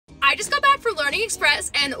I just got back from Learning Express,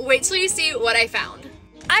 and wait till you see what I found.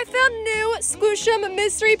 I found new Squish'em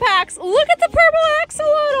mystery packs. Look at the purple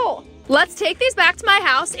axolotl. Let's take these back to my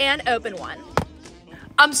house and open one.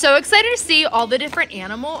 I'm so excited to see all the different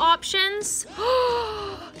animal options.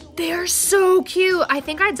 They are so cute. I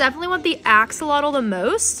think I definitely want the axolotl the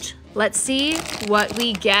most. Let's see what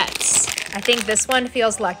we get. I think this one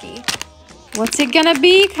feels lucky. What's it gonna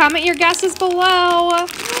be? Comment your guesses below.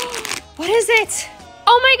 What is it?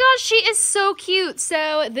 Oh my gosh, she is so cute.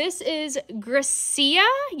 So this is Gracia.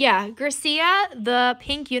 Yeah, Gracia, the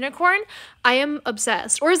pink unicorn. I am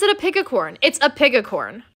obsessed. Or is it a pigacorn? It's a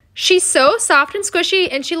pigacorn. She's so soft and squishy,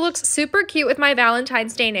 and she looks super cute with my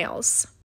Valentine's Day nails.